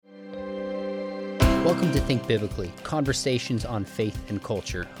Welcome to Think Biblically, Conversations on Faith and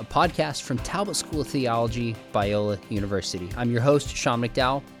Culture, a podcast from Talbot School of Theology, Biola University. I'm your host, Sean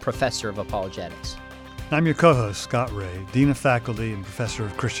McDowell, Professor of Apologetics. I'm your co-host, Scott Ray, Dean of Faculty and Professor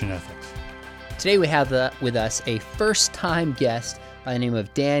of Christian Ethics. Today we have with us a first-time guest by the name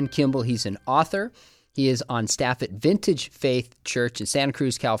of Dan Kimball. He's an author. He is on staff at Vintage Faith Church in Santa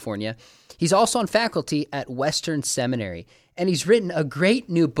Cruz, California. He's also on faculty at Western Seminary. And he's written a great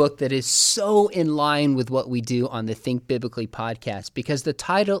new book that is so in line with what we do on the Think Biblically podcast, because the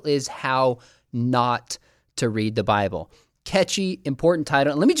title is How Not to Read the Bible. Catchy, important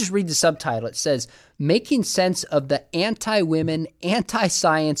title. And let me just read the subtitle. It says, Making Sense of the Anti-Women,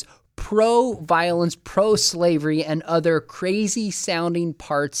 Anti-Science, Pro-Violence, Pro-Slavery, and Other Crazy-Sounding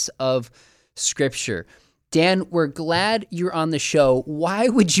Parts of Scripture. Dan, we're glad you're on the show. Why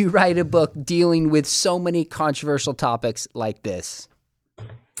would you write a book dealing with so many controversial topics like this?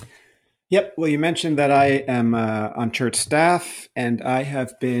 Yep. Well, you mentioned that I am on church staff, and I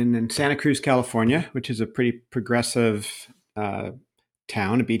have been in Santa Cruz, California, which is a pretty progressive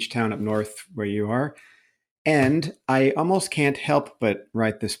town, a beach town up north where you are. And I almost can't help but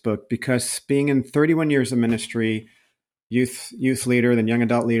write this book because being in 31 years of ministry, youth leader, then young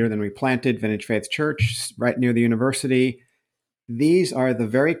adult leader, then we planted Vintage Faith Church right near the university. These are the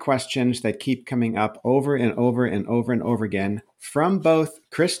very questions that keep coming up over and over and over and over again from both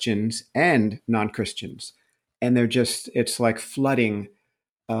Christians and non-Christians. And it's like flooding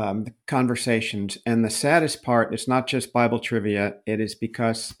the conversations. And the saddest part, it's not just Bible trivia. It is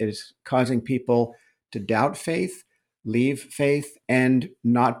because it is causing people to doubt faith, leave faith, and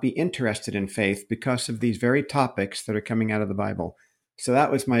not be interested in faith because of these very topics that are coming out of the Bible. So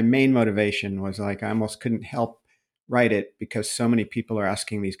that was my main motivation, was like I almost couldn't help write it because so many people are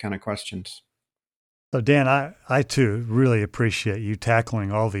asking these kind of questions. So Dan, I too really appreciate you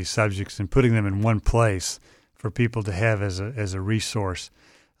tackling all these subjects and putting them in one place for people to have as a resource.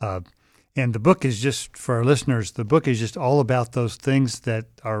 And the book is just, for our listeners, the book is just all about those things that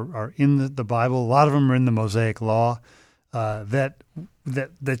are in the Bible. A lot of them are in the Mosaic Law that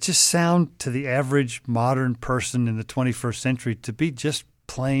just sound to the average modern person in the 21st century to be just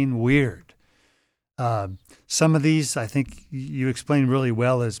plain weird. Some of these, I think you explain really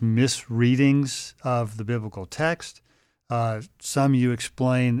well as misreadings of the biblical text. Some you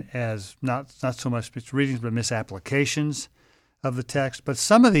explain as not so much misreadings, but misapplications of the text. But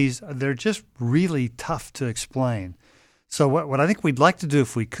some of these, they're just really tough to explain. So what I think we'd like to do,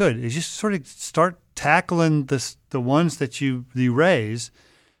 if we could, is just sort of start tackling the ones that you raise,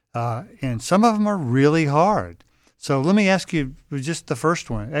 and some of them are really hard. So let me ask you just the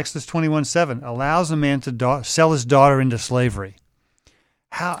first one. Exodus 21:7 allows a man to sell his daughter into slavery.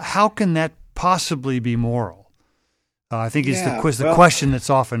 How can that possibly be moral? I think it's the question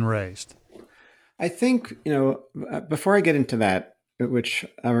that's often raised. I think, before I get into that, which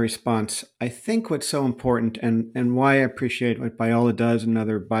our response, I think what's so important and why I appreciate what Biola does and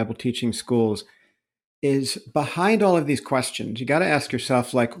other Bible teaching schools is behind all of these questions. You got to ask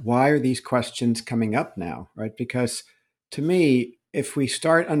yourself, like, why are these questions coming up now, right? Because to me, if we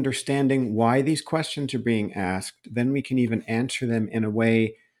start understanding why these questions are being asked, then we can even answer them in a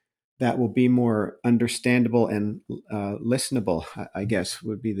way that will be more understandable and listenable, I guess,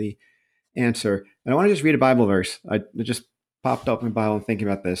 would be the answer. And I want to just read a Bible verse. I just popped up my Bible and thinking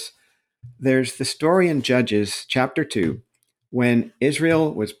about this. There's the story in Judges chapter 2 when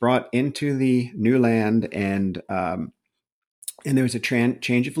Israel was brought into the new land and there was a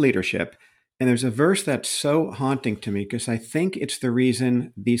change of leadership. And there's a verse that's so haunting to me because I think it's the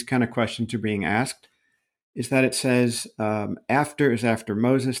reason these kind of questions are being asked, is that it says after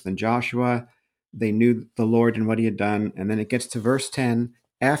Moses, then Joshua, they knew the Lord and what he had done. And then it gets to verse 10,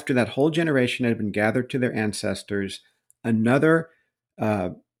 after that whole generation had been gathered to their ancestors, another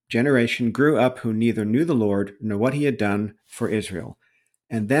generation grew up who neither knew the Lord nor what he had done for Israel.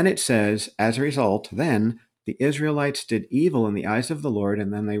 And then it says, as a result, then the Israelites did evil in the eyes of the Lord,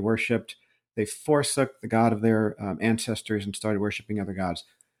 and then they forsook the God of their ancestors and started worshiping other gods.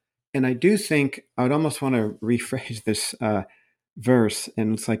 And I do think I would almost want to rephrase this verse.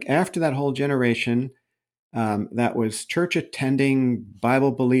 And it's like, after that whole generation that was church attending,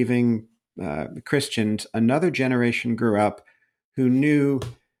 Bible believing Christians, another generation grew up who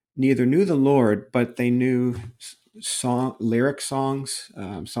neither knew the Lord, but they knew lyric songs,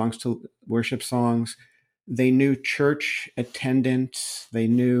 songs to worship songs. They knew church attendance. They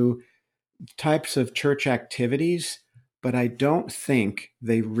knew types of church activities, but I don't think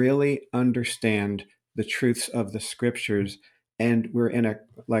they really understand the truths of the scriptures. And we're in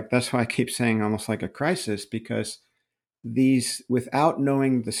that's why I keep saying almost like a crisis, because these, without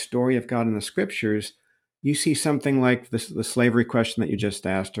knowing the story of God in the scriptures, you see something like the slavery question that you just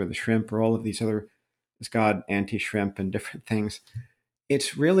asked, or the shrimp, or all of these other, is God anti-shrimp and different things.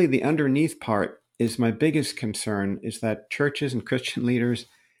 It's really the underneath part is my biggest concern, is that churches and Christian leaders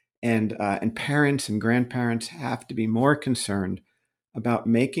and parents and grandparents have to be more concerned about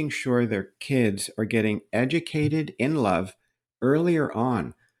making sure their kids are getting educated in love earlier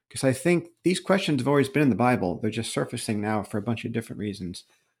on. Because I think these questions have always been in the Bible. They're just surfacing now for a bunch of different reasons.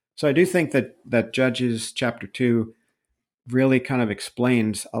 So I do think that Judges chapter 2 really kind of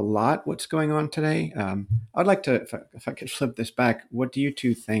explains a lot what's going on today. I'd like to, if I could flip this back, what do you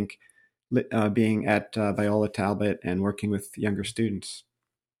two think, being at Biola Talbot and working with younger students?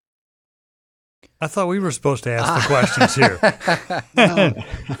 I thought we were supposed to ask the questions here.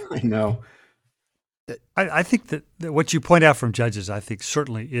 I know. I think that what you point out from Judges, I think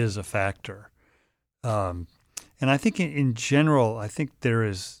certainly is a factor. And I think in general, I think there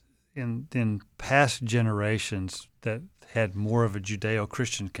is, in past generations that had more of a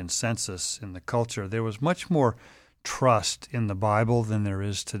Judeo-Christian consensus in the culture, there was much more trust in the Bible than there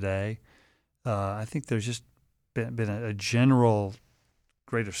is today. I think there's just been a general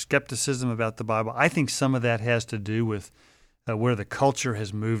greater skepticism about the Bible. I think some of that has to do with where the culture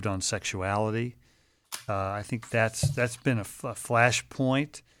has moved on sexuality. I think that's been a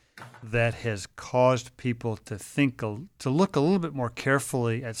flashpoint that has caused people to to look a little bit more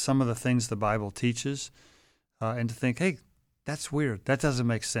carefully at some of the things the Bible teaches, and to think, hey, that's weird. That doesn't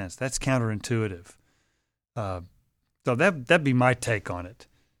make sense. That's counterintuitive. So that'd be my take on it.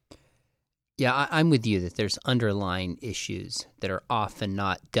 Yeah, I'm with you that there's underlying issues that are often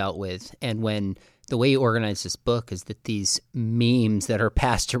not dealt with. And when the way you organize this book is that these memes that are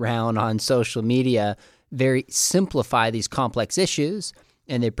passed around on social media very simplify these complex issues,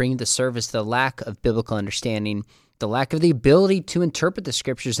 and they bring to service the lack of biblical understanding, the lack of the ability to interpret the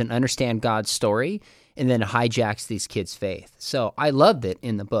scriptures and understand God's story, and then hijacks these kids' faith. So I love that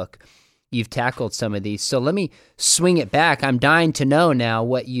in the book you've tackled some of these. So let me swing it back. I'm dying to know now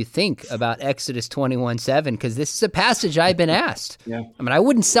what you think about Exodus 21:7, because this is a passage I've been asked. Yeah. I mean, I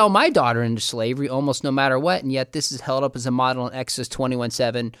wouldn't sell my daughter into slavery almost no matter what, and yet this is held up as a model in Exodus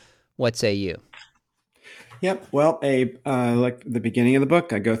 21:7. What say you? Yep. Well, like the beginning of the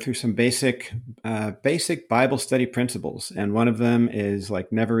book, I go through some basic Bible study principles, and one of them is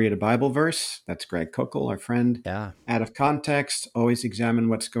like never read a Bible verse. That's Greg Kochel, our friend. Yeah. Out of context. Always examine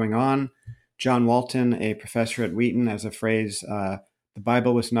what's going on. John Walton, a professor at Wheaton, has a phrase: "The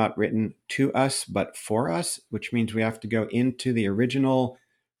Bible was not written to us, but for us," which means we have to go into the original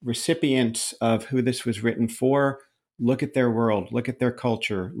recipients of who this was written for. Look at their world, look at their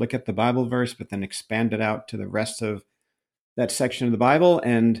culture, look at the Bible verse, but then expand it out to the rest of that section of the Bible.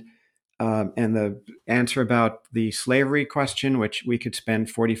 And the answer about the slavery question, which we could spend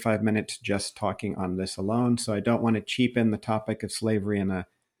 45 minutes just talking on this alone. So I don't want to cheapen the topic of slavery in a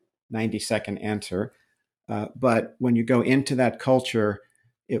 90-second answer. But when you go into that culture,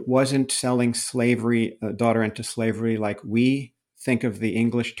 it wasn't selling slavery, a daughter into slavery like we think of the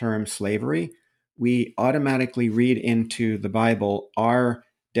English term slavery. We automatically read into the Bible our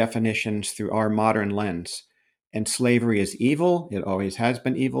definitions through our modern lens. And slavery is evil. It always has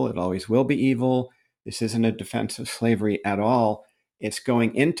been evil. It always will be evil. This isn't a defense of slavery at all. It's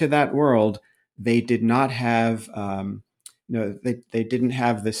going into that world. They did not have, they didn't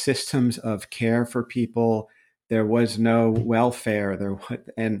have the systems of care for people. There was no welfare.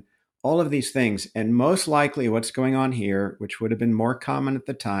 And all of these things. And most likely what's going on here, which would have been more common at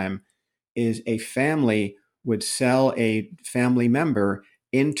the time, is a family would sell a family member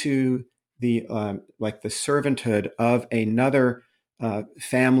into the like the servanthood of another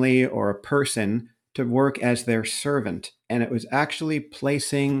family or a person to work as their servant. And it was actually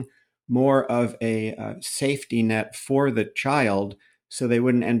placing more of a safety net for the child so they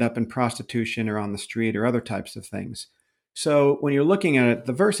wouldn't end up in prostitution or on the street or other types of things. So when you're looking at it,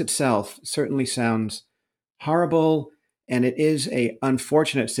 the verse itself certainly sounds horrible. And it is an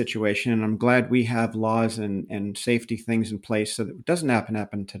unfortunate situation, and I'm glad we have laws and safety things in place so that it doesn't have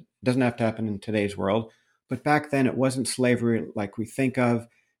to happen in today's world. But back then, it wasn't slavery like we think of.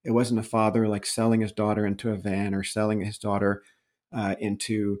 It wasn't a father like selling his daughter into a van or selling his daughter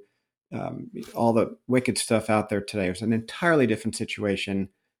into all the wicked stuff out there today. It was an entirely different situation,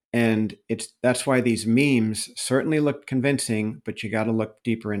 and that's why these memes certainly look convincing, but you got to look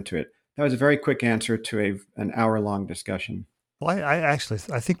deeper into it. That was a very quick answer to an hour-long discussion. Well, I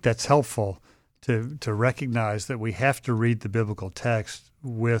think that's helpful to recognize that we have to read the biblical text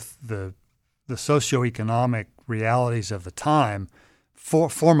with the socioeconomic realities of the time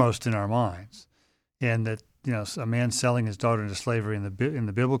foremost in our minds, and that a man selling his daughter into slavery in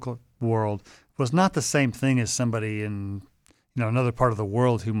the biblical world was not the same thing as somebody in another part of the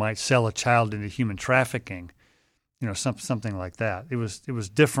world who might sell a child into human trafficking, something like that. It was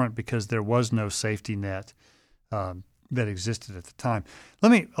different because there was no safety net that existed at the time.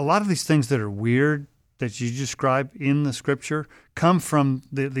 A lot of these things that are weird that you describe in the Scripture come from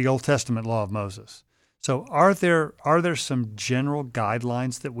the Old Testament law of Moses. So are there some general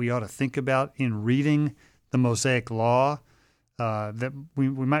guidelines that we ought to think about in reading the Mosaic Law, that we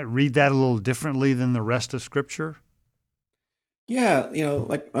might read that a little differently than the rest of Scripture? Yeah,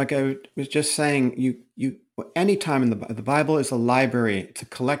 like I was just saying, you any time in the Bible is a library. It's a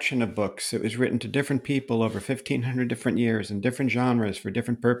collection of books. It was written to different people over 1,500 different years in different genres for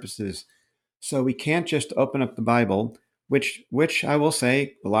different purposes. So we can't just open up the Bible, which I will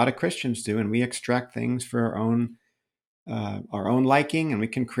say a lot of Christians do, and we extract things for our own liking, and we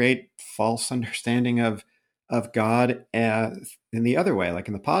can create false understanding of God in the other way, like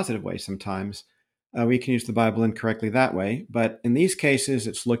in the positive way. Sometimes we can use the Bible incorrectly that way, but in these cases,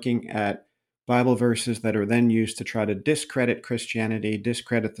 it's looking at Bible verses that are then used to try to discredit Christianity,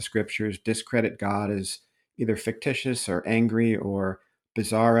 discredit the Scriptures, discredit God as either fictitious or angry or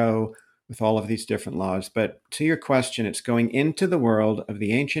bizarro, with all of these different laws. But to your question, it's going into the world of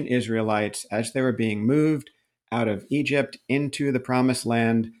the ancient Israelites as they were being moved out of Egypt into the Promised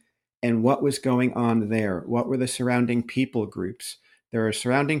Land, and what was going on there. What were the surrounding people groups? There are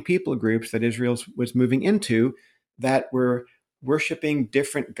surrounding people groups that Israel was moving into that were worshiping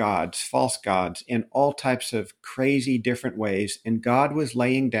different gods, false gods, in all types of crazy different ways. And God was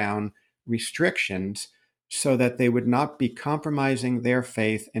laying down restrictions so that they would not be compromising their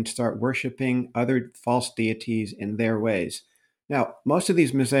faith and start worshiping other false deities in their ways. Now, most of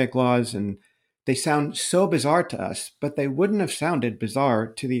these Mosaic laws, and they sound so bizarre to us, but they wouldn't have sounded bizarre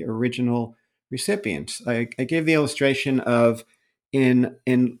to the original recipients. I gave the illustration of in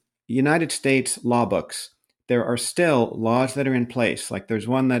United States law books, there are still laws that are in place. Like there's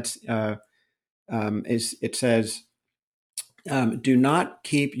one that's it says, do not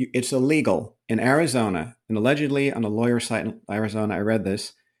keep, it's illegal in Arizona, and allegedly on a lawyer site in Arizona, I read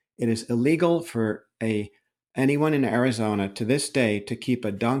this, it is illegal for anyone in Arizona to this day to keep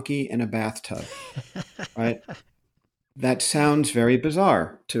a donkey in a bathtub, right? That sounds very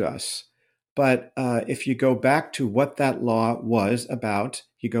bizarre to us. But if you go back to what that law was about,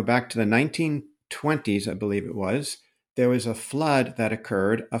 you go back to the 1920s, I believe it was, there was a flood that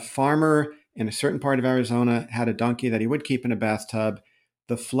occurred. A farmer in a certain part of Arizona had a donkey that he would keep in a bathtub.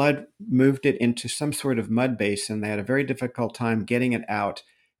 The flood moved it into some sort of mud basin. They had a very difficult time getting it out.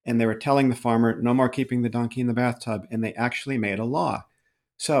 And they were telling the farmer, no more keeping the donkey in the bathtub. And they actually made a law.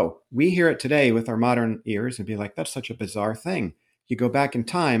 So we hear it today with our modern ears and be like, that's such a bizarre thing. You go back in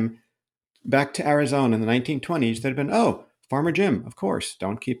time, back to Arizona in the 1920s, there'd been, oh, Farmer Jim, of course,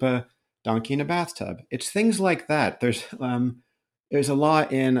 don't keep a donkey in a bathtub. It's things like that. There's a law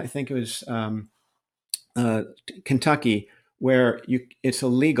in, I think it was Kentucky, where it's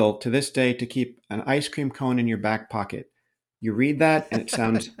illegal to this day to keep an ice cream cone in your back pocket. You read that and it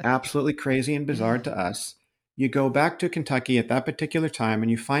sounds absolutely crazy and bizarre to us. You go back to Kentucky at that particular time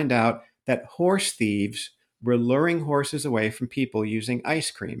and you find out that horse thieves were luring horses away from people using ice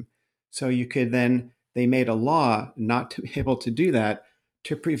cream. So they made a law not to be able to do that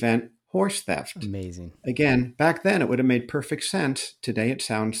to prevent horse theft. Amazing. Again, back then it would have made perfect sense. Today it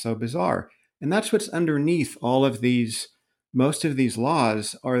sounds so bizarre. And that's what's underneath all of these. Most of these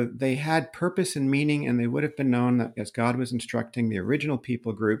laws they had purpose and meaning, and they would have been known as God was instructing the original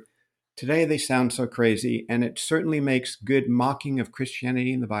people group. Today they sound so crazy, and it certainly makes good mocking of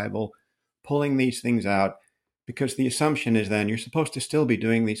Christianity in the Bible, pulling these things out, because the assumption is then you're supposed to still be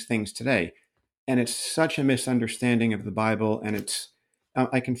doing these things today. And it's such a misunderstanding of the Bible, and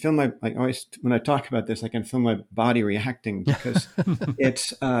I can feel when I talk about this, I can feel my body reacting, because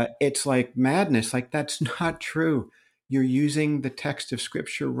it's like madness. Like, that's not true. You're using the text of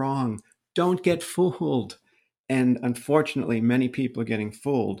Scripture wrong. Don't get fooled. And unfortunately, many people are getting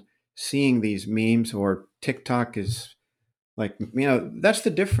fooled, seeing these memes, or TikTok is like, that's the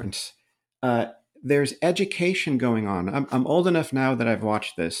difference. There's education going on. I'm old enough now that I've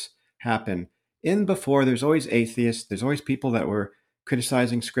watched this happen. Before, there's always atheists. There's always people that were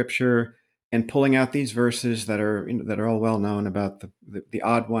criticizing Scripture and pulling out these verses that are all well known about the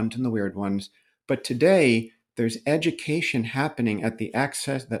odd ones and the weird ones. But today, there's education happening at the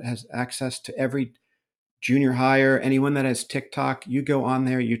access that has access to every junior higher, anyone that has TikTok. You go on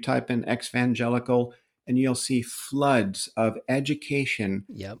there, you type in ex-evangelical, and you'll see floods of education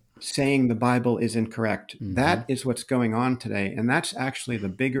saying the Bible is incorrect. Mm-hmm. That is what's going on today. And that's actually the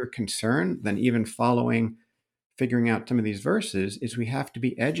bigger concern than even following figuring out some of these verses is we have to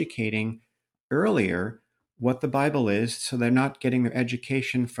be educating earlier what the Bible is, so they're not getting their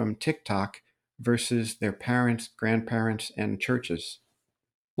education from TikTok versus their parents, grandparents, and churches.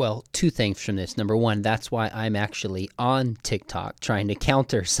 Well, two things from this. Number one, that's why I'm actually on TikTok trying to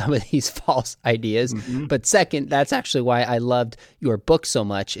counter some of these false ideas. Mm-hmm. But second, that's actually why I loved your book so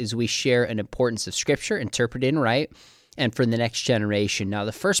much, is we share an importance of Scripture, interpreted and right, and for the next generation. Now,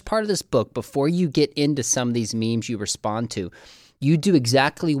 the first part of this book, before you get into some of these memes you respond to, you do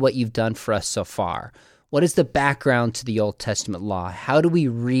exactly what you've done for us so far. What is the background to the Old Testament law? How do we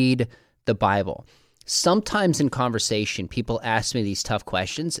read the Bible? Sometimes in conversation, people ask me these tough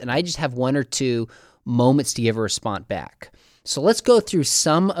questions, and I just have one or two moments to give a response back. So let's go through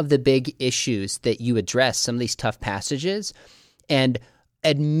some of the big issues that you address, some of these tough passages. And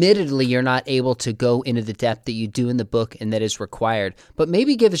admittedly, you're not able to go into the depth that you do in the book and that is required, but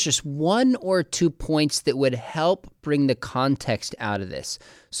maybe give us just 1 or 2 points that would help bring the context out of this.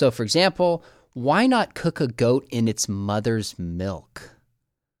 So, for example, why not cook a goat in its mother's milk?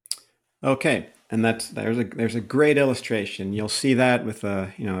 Okay. And there's a great illustration. You'll see that with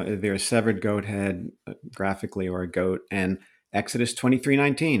either a severed goat head graphically or a goat, and Exodus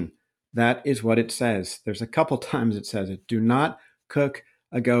 23:19. That is what it says. There's a couple times it says it. Do not cook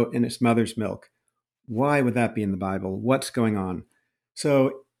a goat in its mother's milk. Why would that be in the Bible? What's going on?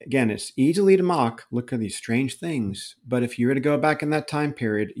 So again, it's easily to mock. Look at these strange things. But if you were to go back in that time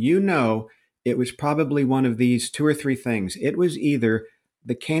period, it was probably one of these 2 or 3 things. It was either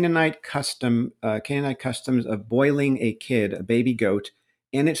the Canaanite customs of boiling a baby goat,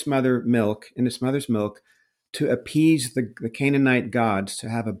 in its mother's milk, to appease the Canaanite gods, to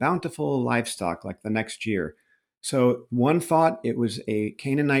have a bountiful livestock like the next year. So one thought it was a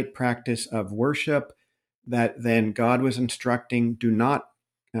Canaanite practice of worship that then God was instructing: do not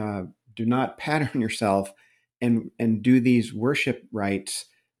pattern yourself and do these worship rites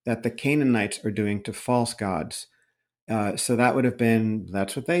that the Canaanites are doing to false gods. So that would have been,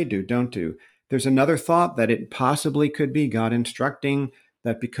 that's what they do, don't do. There's another thought that it possibly could be God instructing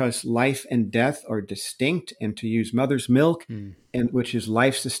that because life and death are distinct, and to use mother's milk, and which is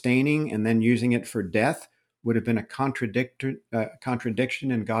life-sustaining, and then using it for death would have been a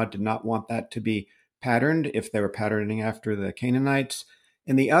contradiction, and God did not want that to be patterned if they were patterning after the Canaanites.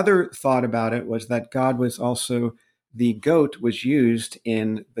 And the other thought about it was that God was also, the goat was used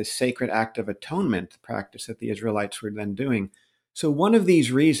in the sacred act of atonement practice that the Israelites were then doing. So one of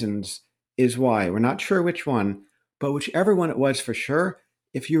these reasons is why. We're not sure which one, but whichever one it was, for sure,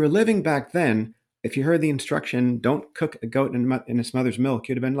 if you were living back then, if you heard the instruction, don't cook a goat in its mother's milk,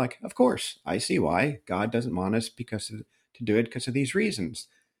 you'd have been like, of course, I see why. God doesn't want us to do it because of these reasons.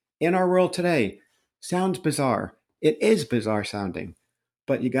 In our world today, sounds bizarre. It is bizarre sounding.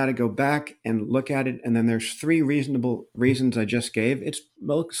 But you got to go back and look at it. And then there's 3 reasonable reasons I just gave. It's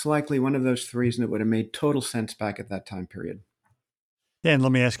most likely one of those 3, and it would have made total sense back at that time period. Yeah, and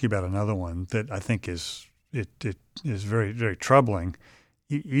let me ask you about another one that I think is very, very troubling,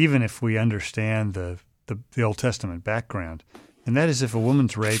 even if we understand the Old Testament background. And that is, if a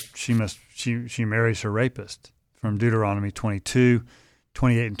woman's raped, she marries her rapist, from Deuteronomy 22,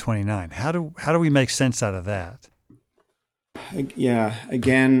 28, and 29. How do we make sense out of that? Yeah,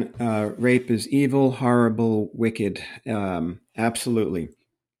 again, rape is evil, horrible, wicked, absolutely.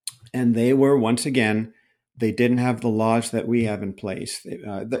 And they were, once again, they didn't have the laws that we have in place.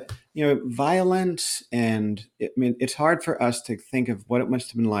 Violence, and it's hard for us to think of what it must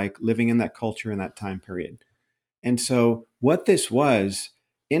have been like living in that culture in that time period. And so what this was,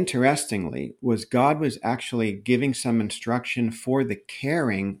 interestingly, was God was actually giving some instruction for the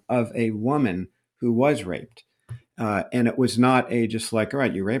caring of a woman who was raped. And it was not just like, all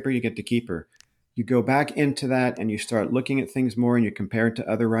right, you rape her, you get to keep her. You go back into that and you start looking at things more, and you compare it to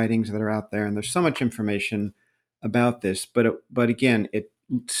other writings that are out there. And there's so much information about this. But again, it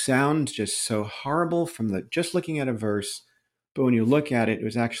sounds just so horrible from just looking at a verse. But when you look at it, it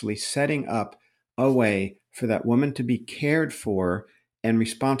was actually setting up a way for that woman to be cared for and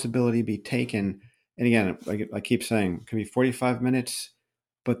responsibility be taken. And again, like I keep saying, it could be 45 minutes.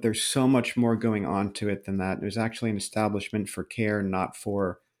 But there's so much more going on to it than that. There's actually an establishment for care, not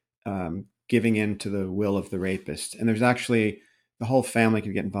for giving in to the will of the rapist. And there's actually, the whole family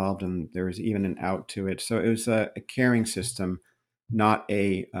could get involved, and there was even an out to it. So it was a caring system, not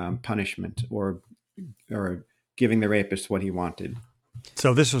a punishment or giving the rapist what he wanted.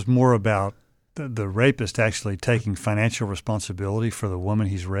 So this was more about the rapist actually taking financial responsibility for the woman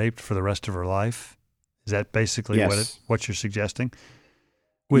he's raped for the rest of her life? Is that basically what you're suggesting?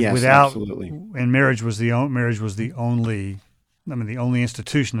 Yes, absolutely. And marriage was the only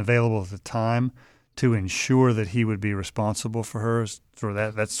institution available at the time to ensure that he would be responsible for her? Sort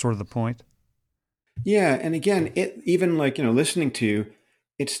of that's sort of the point. Yeah, and again, it even like, listening to you,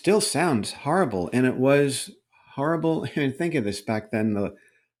 it still sounds horrible, and it was horrible. I mean, think of this back then, the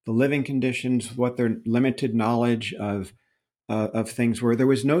living conditions, what their limited knowledge of things were. There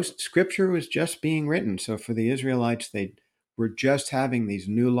was no scripture was just being written. So for the Israelites, they were just having these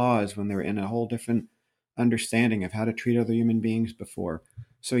new laws when they were in a whole different understanding of how to treat other human beings before.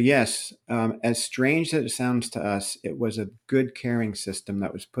 So yes, as strange as it sounds to us, it was a good caring system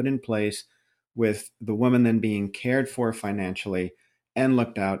that was put in place with the woman then being cared for financially and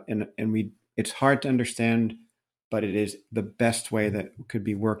looked out. And it's hard to understand, but it is the best way that could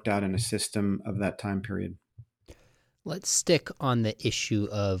be worked out in a system of that time period. Let's stick on the issue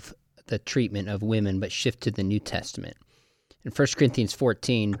of the treatment of women, but shift to the New Testament. In 1 Corinthians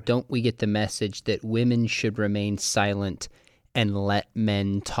 14, don't we get the message that women should remain silent and let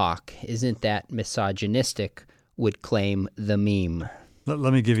men talk? Isn't that misogynistic, would claim the meme?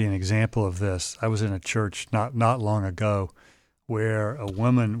 Let me give you an example of this. I was in a church not long ago where a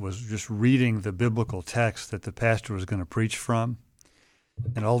woman was just reading the biblical text that the pastor was going to preach from.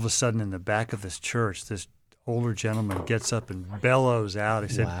 And all of a sudden in the back of this church, this older gentleman gets up and bellows out. He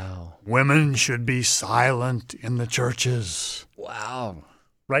said, Wow. Women should be silent in the churches. Wow.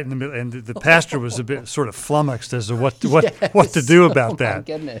 Right in the middle. And the pastor was a bit sort of flummoxed as to what to do about that. Oh, my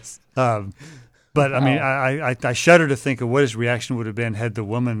goodness. But, I mean, I shudder to think of what his reaction would have been had the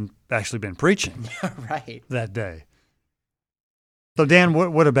woman actually been preaching Right. that day. So, Dan,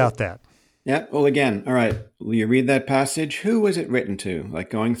 what about that? Yeah. Well, again, all right. You read that passage. Who was it written to? Like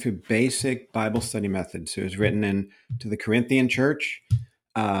going through basic Bible study methods. It was written to the Corinthian church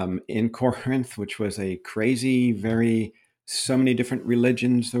in Corinth, which was a crazy, so many different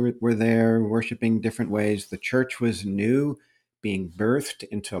religions were there, worshiping different ways. The church was new, being birthed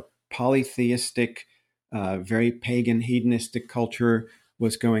into a polytheistic, very pagan, hedonistic culture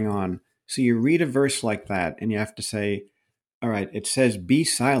was going on. So you read a verse like that, and you have to say, all right, it says, be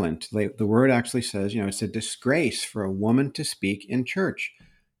silent. The word actually says, it's a disgrace for a woman to speak in church.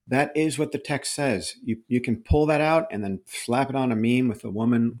 That is what the text says. You can pull that out and then slap it on a meme with a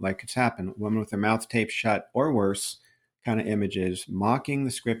woman, like it's happened, a woman with her mouth taped shut, or worse kind of images, mocking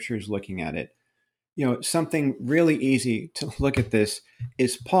the scriptures, looking at it. Something really easy to look at this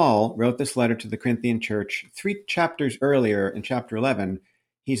is Paul wrote this letter to the Corinthian church 3 chapters earlier in chapter 11.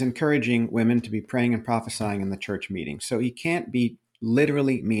 He's encouraging women to be praying and prophesying in the church meeting. So he can't be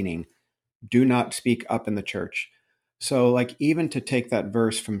literally meaning, do not speak up in the church. So like even to take that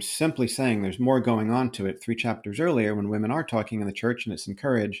verse from simply saying there's more going on to it 3 chapters earlier when women are talking in the church and it's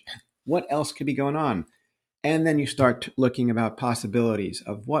encouraged, what else could be going on? And then you start looking about possibilities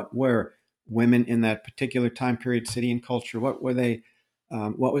of what were women in that particular time period, city and culture. What were they?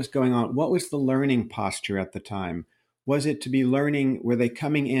 What was going on? What was the learning posture at the time? Was it to be learning? Were they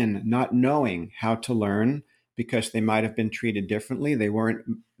coming in not knowing how to learn because they might have been treated differently? They weren't,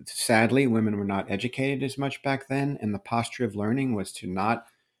 sadly, women were not educated as much back then. And the posture of learning was to not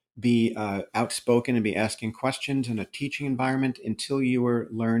be outspoken and be asking questions in a teaching environment until you were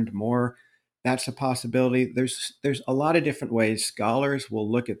learned more. That's a possibility. There's a lot of different ways scholars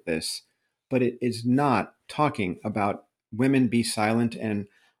will look at this, but it is not talking about women be silent and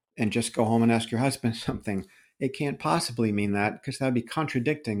just go home and ask your husband something. It can't possibly mean that because that would be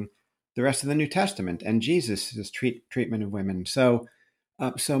contradicting the rest of the New Testament and Jesus' treatment of women. So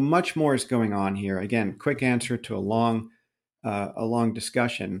much more is going on here. Again, quick answer to a long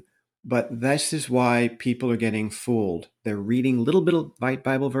discussion, but this is why people are getting fooled. They're reading little bit of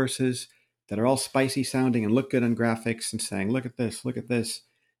Bible verses that are all spicy sounding and look good on graphics and saying, look at this,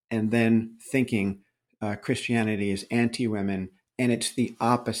 and then thinking Christianity is anti-women. And it's the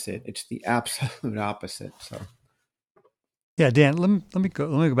opposite. It's the absolute opposite. So, yeah, Dan, let me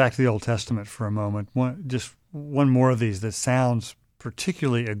go back to the Old Testament for a moment. One more of these that sounds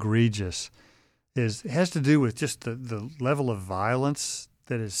particularly egregious has to do with just the level of violence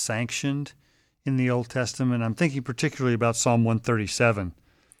that is sanctioned in the Old Testament. I'm thinking particularly about Psalm 137,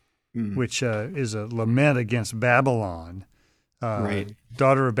 which is a lament against Babylon. Right.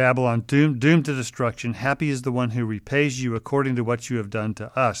 Daughter of Babylon, doomed to destruction. Happy is the one who repays you according to what you have done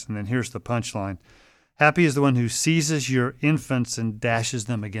to us. And then here's the punchline. Happy is the one who seizes your infants and dashes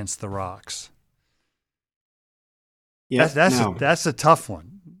them against the rocks. Yeah, that's a tough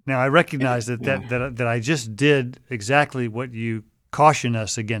one. Now, I recognize that I just did exactly what you caution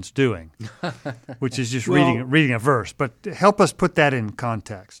us against doing, which is just reading a verse. But help us put that in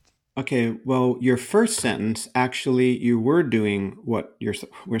context. Okay, well, your first sentence, actually, you were doing what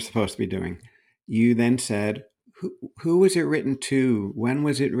we're supposed to be doing. You then said, who was it written to? When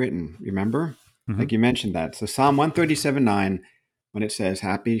was it written? Remember? Mm-hmm. Like you mentioned that. So Psalm 137:9, when it says,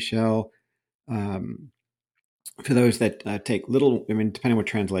 "Happy shall for those that take little, I mean, depending on what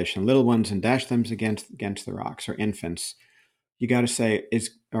translation, little ones and dash them against the rocks, or infants." You got to say,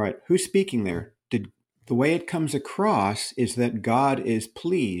 is all right. Who's speaking there? Did the way it comes across is that God is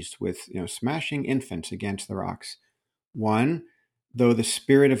pleased with smashing infants against the rocks. One, though the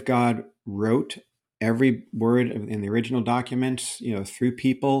Spirit of God wrote every word in the original documents, through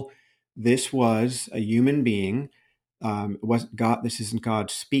people, this was a human being. It wasn't God. This isn't God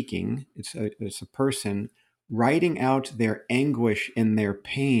speaking. It's a person writing out their anguish and their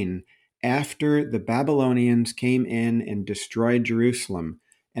pain after the Babylonians came in and destroyed Jerusalem.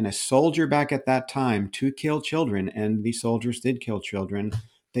 And a soldier back at that time to kill children, and these soldiers did kill children,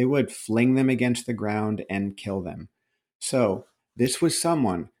 they would fling them against the ground and kill them. So this was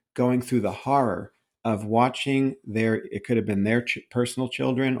someone going through the horror of watching it could have been their personal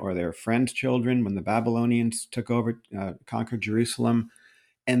children or their friends' children when the Babylonians took over, conquered Jerusalem,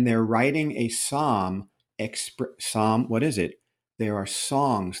 and they're writing a psalm. Psalm, what is it? There are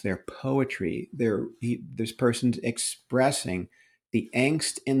songs, they're poetry. This person's expressing the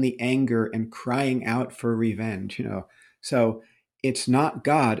angst and the anger and crying out for revenge. So it's not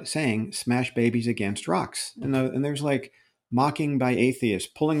God saying smash babies against rocks. And there's like mocking by atheists,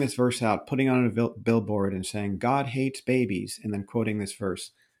 pulling this verse out, putting on a billboard and saying God hates babies, and then quoting this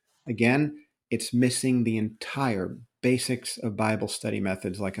verse. Again, it's missing the entire basics of Bible study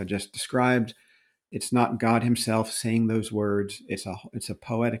methods like I just described. It's not God himself saying those words. It's a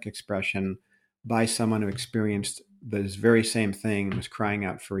poetic expression by someone who experienced this very same thing and was crying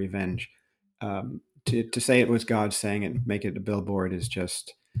out for revenge. To say it was God saying it, make it a billboard is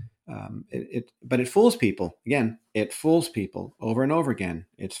just but it fools people. Again, it fools people over and over again.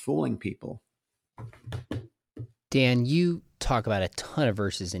 It's fooling people. Dan, you talk about a ton of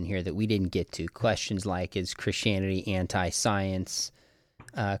verses in here that we didn't get to. Questions like, is Christianity anti-science?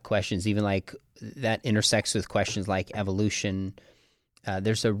 Questions even like that intersects with questions like evolution.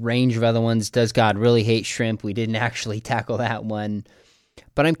 There's a range of other ones. Does God really hate shrimp? We didn't actually tackle that one.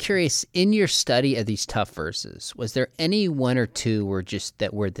 But I'm curious, in your study of these tough verses, was there any one or two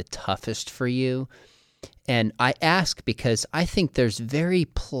that were the toughest for you? And I ask because I think there's very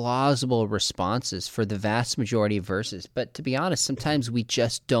plausible responses for the vast majority of verses. But to be honest, sometimes we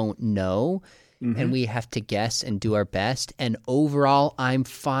just don't know, and we have to guess and do our best. And overall, I'm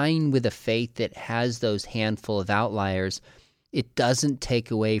fine with a faith that has those handful of outliers. It doesn't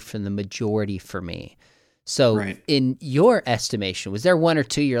take away from the majority for me. So right. In your estimation, was there one or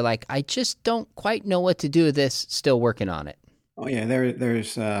two you're like, I just don't quite know what to do with this, still working on it? Oh yeah,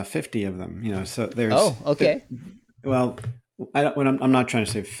 there's 50 of them. So there's. Oh, okay. Well, I'm not trying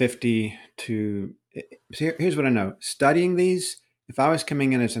to say 50 to. So here's what I know. Studying these, if I was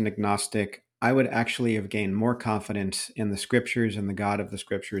coming in as an agnostic, I would actually have gained more confidence in the scriptures and the God of the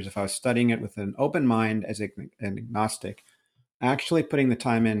scriptures if I was studying it with an open mind as an agnostic, actually putting the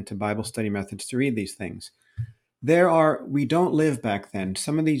time into Bible study methods to read these things. We don't live back then.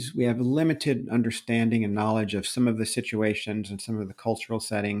 Some of these, we have limited understanding and knowledge of some of the situations and some of the cultural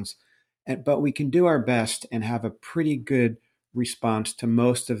settings, but we can do our best and have a pretty good response to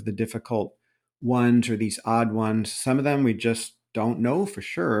most of the difficult ones or these odd ones. Some of them we just don't know for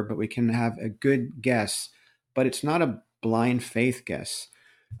sure, but we can have a good guess, but it's not a blind faith guess.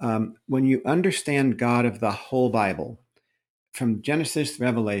 When you understand God of the whole Bible, from Genesis to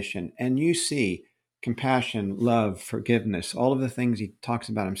Revelation, and you see compassion, love, forgiveness, all of the things he talks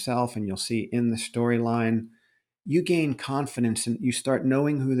about himself, and you'll see in the storyline, you gain confidence and you start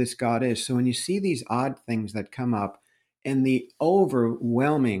knowing who this God is. So when you see these odd things that come up and the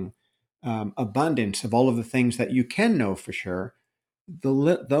overwhelming abundance of all of the things that you can know for sure,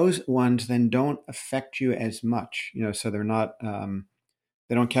 those ones then don't affect you as much, so they're not,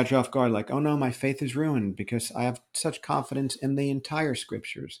 they don't catch you off guard like, oh no, my faith is ruined because I have such confidence in the entire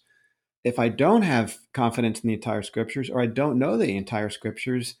scriptures. If I don't have confidence in the entire scriptures, or I don't know the entire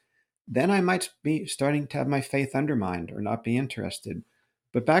scriptures, then I might be starting to have my faith undermined or not be interested.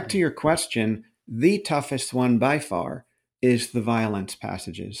 But back to your question, the toughest one by far is the violence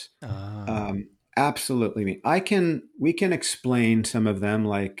passages. Absolutely. We can explain some of them,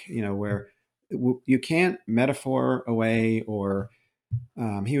 like, where you can't metaphor away, or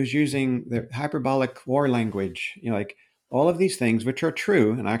he was using the hyperbolic war language, like all of these things, which are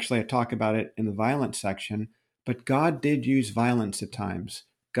true. And actually, I talk about it in the violence section. But God did use violence at times.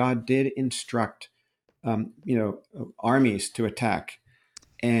 God did instruct, armies to attack,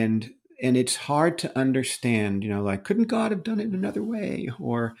 and it's hard to understand. Like, couldn't God have done it another way,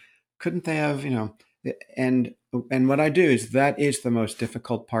 or couldn't they have, and and what I do is that is the most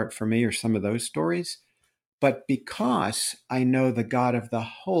difficult part for me, or some of those stories. But because I know the God of the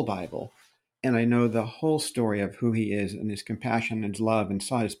whole Bible, and I know the whole story of who he is and his compassion and his love, and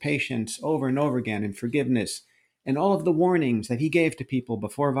saw his patience over and over again, and forgiveness, and all of the warnings that he gave to people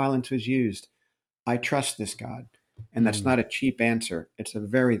before violence was used, I trust this God. And that's not a cheap answer. It's a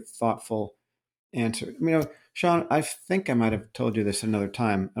very thoughtful answer. Sean, I think I might have told you this another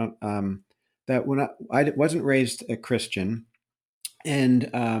time, that when I wasn't raised a Christian, and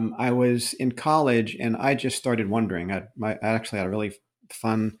I was in college, and I just started wondering. I actually had a really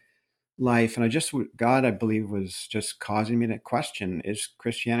fun life, and God, I believe, was just causing me to question, is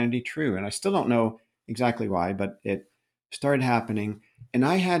Christianity true? And I still don't know exactly why, but it started happening. And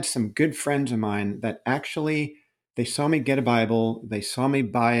I had some good friends of mine that actually, they saw me get a Bible. They saw me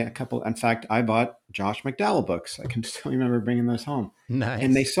buy a couple. In fact, I bought Josh McDowell books. I can still remember bringing those home. Nice.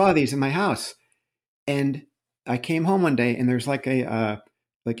 And they saw these in my house. And I came home one day, and there's like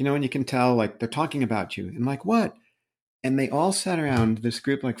when you can tell, like, they're talking about you. And I'm like, what? And they all sat around, this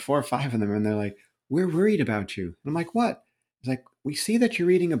group, like 4 or 5 of them, and they're like, we're worried about you. And I'm like, what? It's like, we see that you're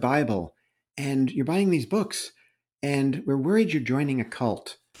reading a Bible and you're buying these books, and we're worried you're joining a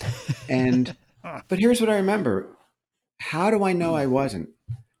cult. And but here's what I remember. How do I know I wasn't?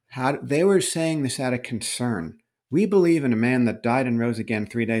 They were saying this out of concern. We believe in a man that died and rose again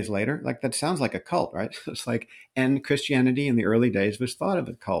 3 days later. Like, that sounds like a cult, right? It's like, and Christianity in the early days was thought of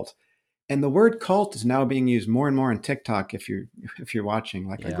as a cult. And the word cult is now being used more and more on TikTok. If you're watching,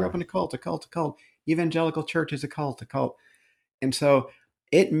 like, I grew up in a cult. Evangelical church is a cult. And so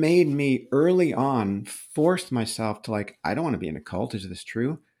it made me early on, forced myself to, like, I don't want to be in a cult. Is this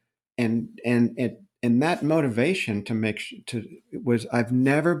true? And that motivation was, I've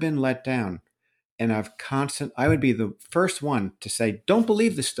never been let down. And I would be the first one to say, don't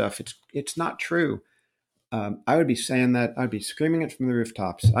believe this stuff. It's not true. I would be saying that. I'd be screaming it from the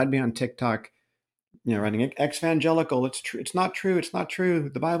rooftops. I'd be on TikTok, writing ex-evangelical. It's true. It's not true. It's not true.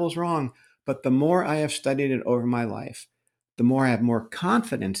 The Bible's wrong. But the more I have studied it over my life, the more I have more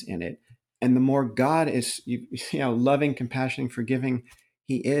confidence in it. And the more God is, loving, compassionate, forgiving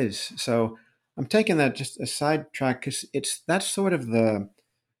he is. So I'm taking that just a sidetrack, because that's sort of the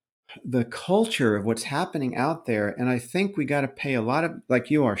culture of what's happening out there. And I think we got to pay a lot of,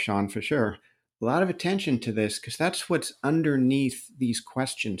 like you are, Sean, for sure, a lot of attention to this, because that's what's underneath these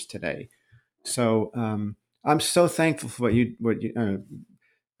questions today. So I'm so thankful for what you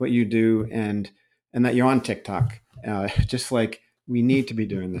do, and that you're on TikTok. Just like, we need to be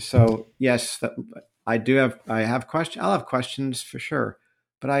doing this. So yes, I have questions. I'll have questions for sure,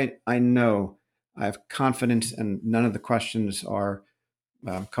 but I know I have confidence, and none of the questions are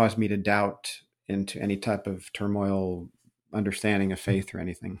cause me to doubt into any type of turmoil, understanding of faith or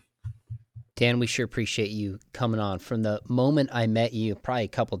anything. Dan, we sure appreciate you coming on. From the moment I met you, probably a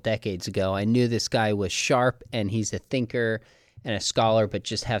couple decades ago, I knew this guy was sharp, and he's a thinker and a scholar, but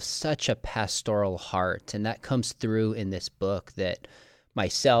just have such a pastoral heart. And that comes through in this book, that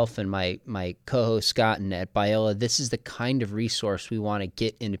myself and my co-host Scott and at Biola, this is the kind of resource we want to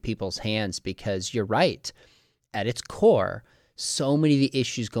get into people's hands, because you're right. At its core, so many of the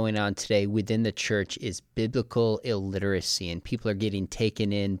issues going on today within the church is biblical illiteracy, and people are getting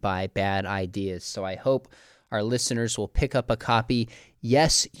taken in by bad ideas. So I hope our listeners will pick up a copy.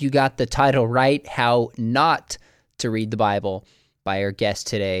 Yes, you got the title right, How Not to Read the Bible, by our guest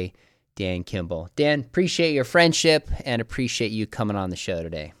today, Dan Kimball. Dan, appreciate your friendship and appreciate you coming on the show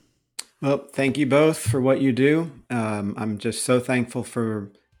today. Well, thank you both for what you do. I'm just so thankful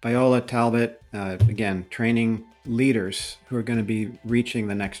for Biola Talbot, again, training leaders who are going to be reaching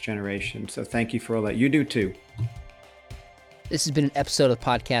the next generation. So thank you for all that you do too. This has been an episode of the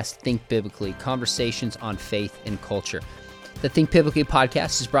podcast Think Biblically, conversations on faith and culture. The Think Biblically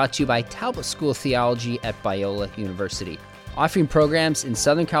podcast is brought to you by Talbot School of Theology at Biola University, offering programs in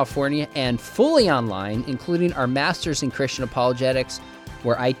Southern California and fully online, including our Master's in Christian Apologetics,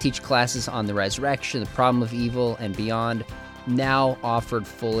 where I teach classes on the resurrection, the problem of evil, and beyond, now offered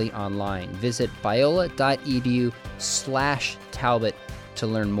fully online. Visit biola.edu/Talbot to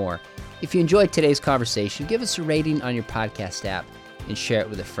learn more. If you enjoyed today's conversation, give us a rating on your podcast app and share it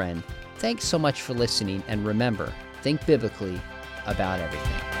with a friend. Thanks so much for listening, and remember, think biblically about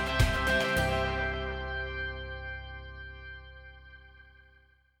everything.